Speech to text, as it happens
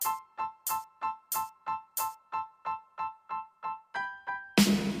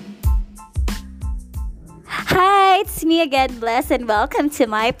it's me again, Bless, and welcome to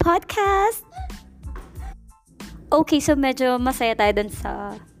my podcast. Okay, so medyo masaya tayo dun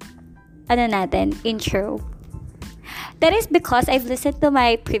sa, intro. That is because I've listened to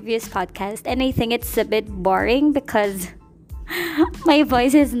my previous podcast and I think it's a bit boring because my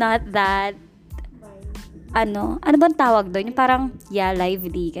voice is not that, ano bang tawag doon? Yung parang,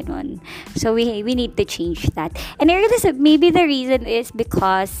 lively, ganun. So we need to change that. And I realized that maybe the reason is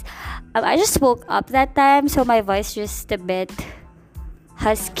because I just woke up that time, so my voice just a bit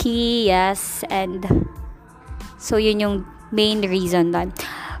husky, yes, and so yun yung main reason doon.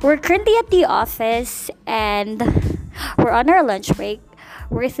 We're currently at the office and we're on our lunch break.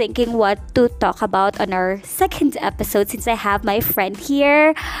 We're thinking what to talk about on our second episode since I have my friend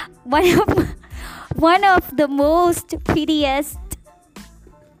here. One of the most prettiest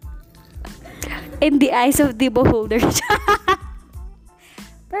in the eyes of the beholder.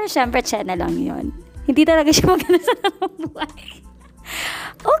 Pero syempre, siya na lang yun. Hindi talaga siya maganda sa buhay.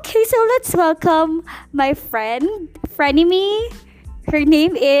 Okay, so let's welcome my friend, frenemy. Her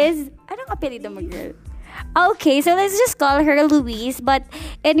name is, anong apelido mo, girl? Okay, so let's just call her Louise, but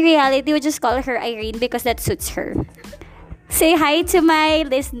in reality, we'll just call her Irene because that suits her. Say hi to my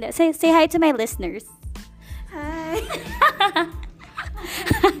listeners. Say hi to my listeners. Hi.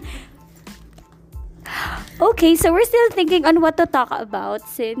 Okay, so we're still thinking on what to talk about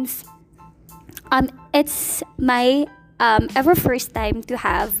since it's my ever first time to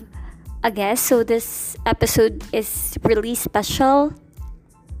have a guest. So this episode is really special.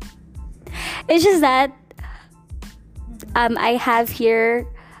 It's just that I have here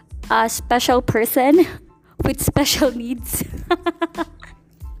a special person with special needs.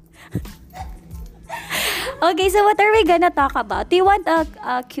 Okay, so what are we gonna talk about? Do you want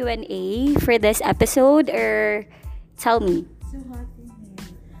a Q&A for this episode or tell me? So hot in here.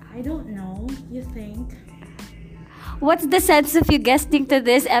 I don't know. You think? What's the sense of you guesting to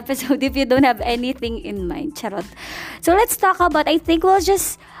this episode if you don't have anything in mind? Charot. So let's talk about, I think we'll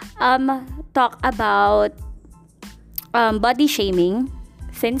just talk about body shaming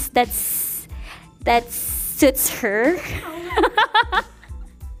since that suits her.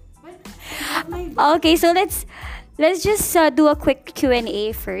 Okay, so let's just do a quick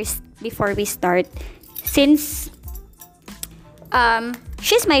Q&A first before we start. Since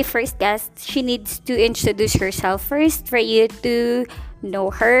she's my first guest, she needs to introduce herself first for you to know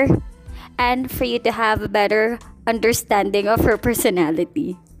her and for you to have a better understanding of her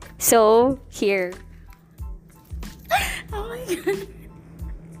personality. So, here. Oh my god.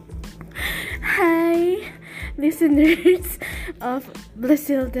 Hi, listeners of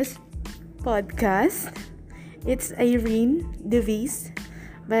Blasilda's podcast. It's Irene Louise,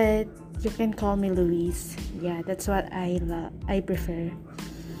 but you can call me Louise. Yeah, that's what I prefer.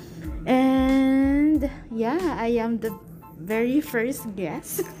 And yeah, I am the very first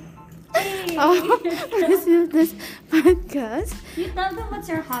guest of Blasilda's podcast. You tell them what's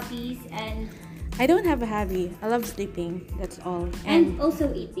your hobbies and I don't have a hobby. I love sleeping. That's all. and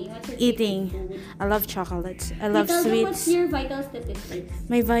also eating. What's your Eating. favorite food? I love chocolates. I love You tell them what's sweets. your vital statistics.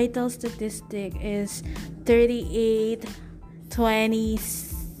 My vital statistic is 38,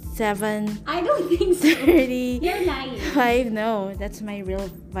 27, I don't think so. 35. You're lying. No, that's my real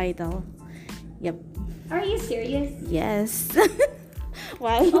vital. Yep. Are you serious? Yes.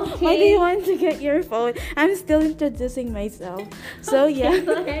 Why? Okay. Why do you want to get your phone? I'm still introducing myself. So Okay, yeah.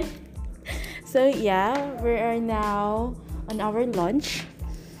 go ahead. So yeah, we are now on our lunch.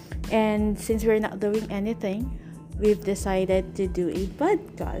 And since we're not doing anything, we've decided to do a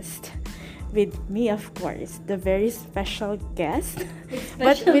podcast with me, of course, the very special guest.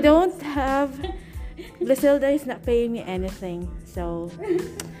 But we don't have, Blasilda is not paying me anything, so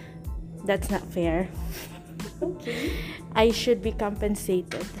that's not fair. Okay. I should be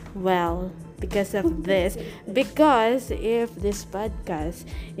compensated well because of this. Because if this podcast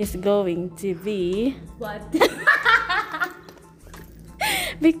is going to be, What?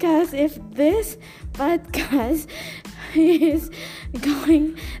 because if this podcast is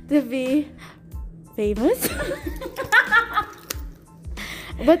going to be famous.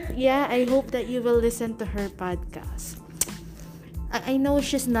 But yeah, I hope that you will listen to her podcast. I know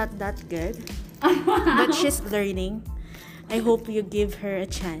she's not that good, but she's learning. I hope you give her a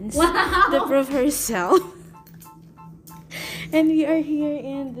chance to prove herself. And we are here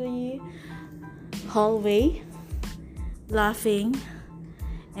in the hallway, laughing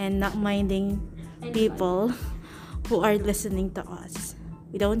and not minding people who are listening to us.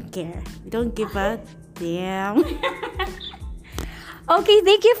 We don't care. We don't give a damn. Okay,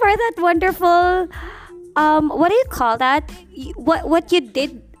 thank you for that wonderful what do you call that? What you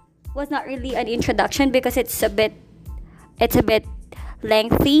did was not really an introduction because it's a bit it's a bit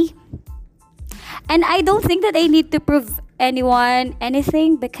lengthy. And I don't think that I need to prove anyone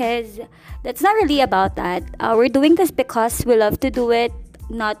anything, because that's not really about that. We're doing this because we love to do it,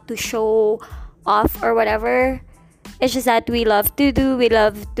 not to show off or whatever. It's just that we love to do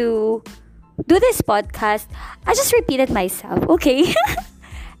this podcast. I just repeated myself, okay?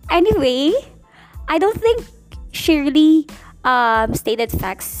 Anyway, I don't think she really stated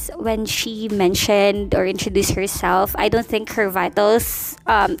facts when she mentioned or introduced herself. I don't think her vitals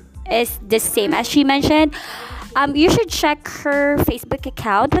is the same as she mentioned. You should check her Facebook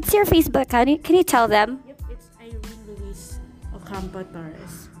account. What's your Facebook account? Can you tell them? Yep, it's Irene Luis Ocampo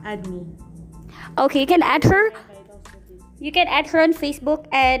Torres. Add me. Okay, you can add her. You can add her on Facebook,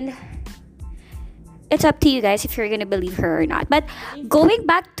 and it's up to you guys if you're gonna believe her or not. But going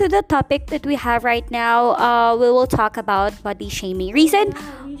back to the topic that we have right now, we will talk about body shaming. Reason?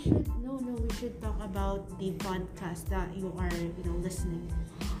 Yeah, we should talk about the podcast that you are, listening.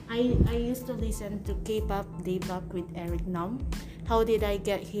 I used to listen to K-pop Daybak with Eric Nam. How Did I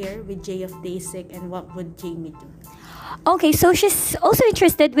Get Here with Jay of Daysik, and What Would Jamie Do? Okay, so she's also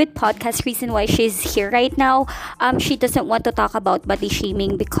interested with podcast. Reason why she's here right now. She doesn't want to talk about body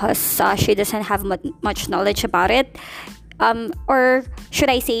shaming because she doesn't have much knowledge about it. Or should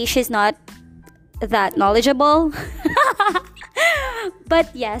I say she's not that knowledgeable?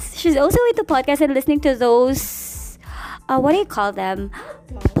 But yes, she's also into podcasts and listening to those. What do you call them?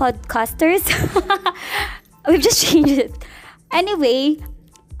 Podcasters. We've just changed it. Anyway,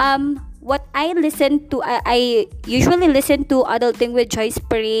 what I listen to, I usually listen to Adulting with Joy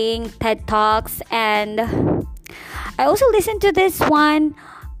Spring, TED Talks, and I also listen to this one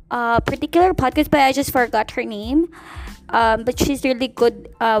particular podcast, but I just forgot her name. But she's really good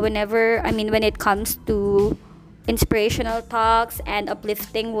when it comes to inspirational talks and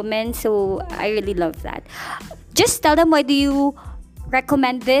uplifting women. So I really love that. Just tell them, why do you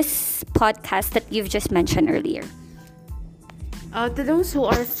recommend this podcast that you've just mentioned earlier? To those who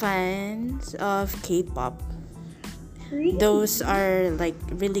are fans of K-pop, those are like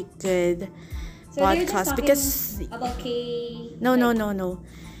really good podcasts because about K. No.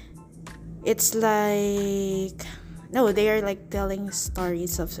 It's like they are like telling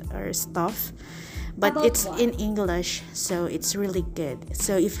stories of or stuff, but About it's what? in English, so it's really good.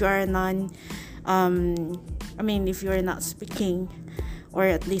 So if you are if you are not speaking, or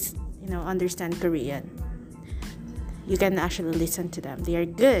at least understand Korean, you can actually listen to them. They are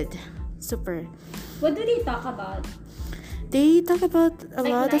good, super. What do they talk about? They talk about a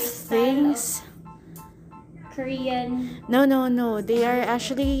Like lot of lifestyle things. Korean. No. They are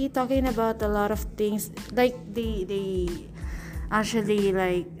actually talking about a lot of things. Like they actually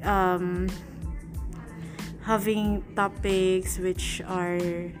like having topics which are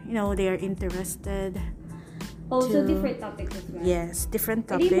they are interested. Also to- different topics as well. Yes,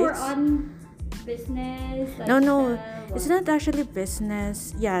 different Are they more topics. on business? No, lifestyle, it's what? not actually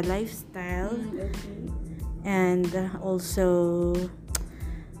business. Yeah, lifestyle. Okay. And also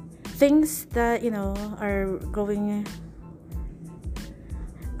things that are going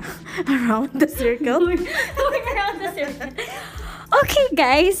around the circle. Going around the circle. Okay,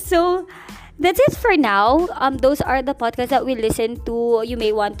 guys. So that's it for now. Those are the podcasts that we listen to. You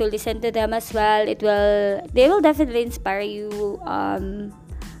may want to listen to them as well. They will definitely inspire you.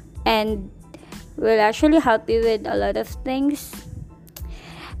 And will actually help you with a lot of things.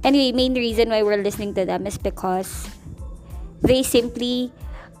 Anyway, main reason why we're listening to them is because they simply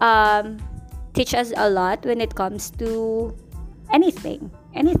teach us a lot when it comes to anything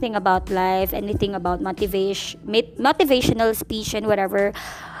about life, anything about motivational speech and whatever.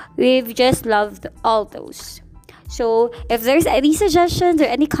 We've just loved all those. So if there's any suggestions or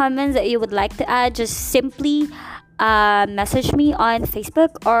any comments that you would like to add, just simply message me on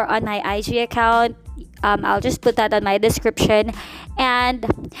Facebook or on my IG account. I'll just put that on my description. And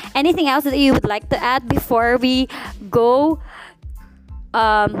anything else that you would like to add before we go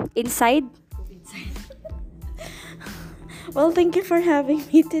inside? Well, thank you for having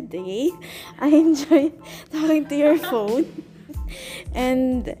me today. I enjoyed talking to your phone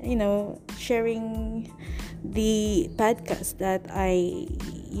and sharing the podcast that I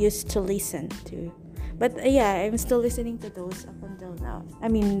used to listen to. But yeah, I'm still listening to those up until now. I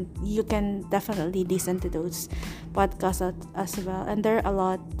mean, you can definitely listen to those podcasts as well. And there are a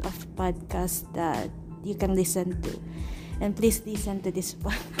lot of podcasts that you can listen to. And please listen to this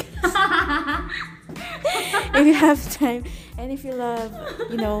podcast. If you have time. And if you love,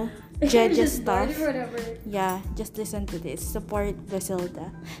 Jeja stuff. Yeah, just listen to this. Support Basilda.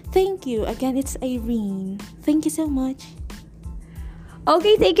 Thank you. Again, it's Irene. Thank you so much.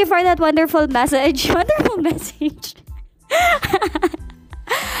 Okay, thank you for that wonderful message. Wonderful message.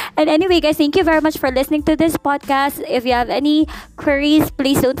 And anyway, guys, thank you very much for listening to this podcast. If you have any queries,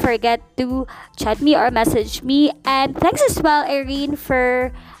 please don't forget to chat me or message me. And thanks as well, Irene,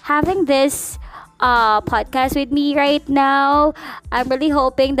 for having this podcast with me right now. I'm really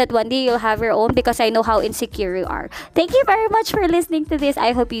hoping that one day you'll have your own because I know how insecure you are. Thank you very much for listening to this.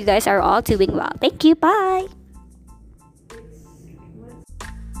 I hope you guys are all doing well. Thank you. Bye.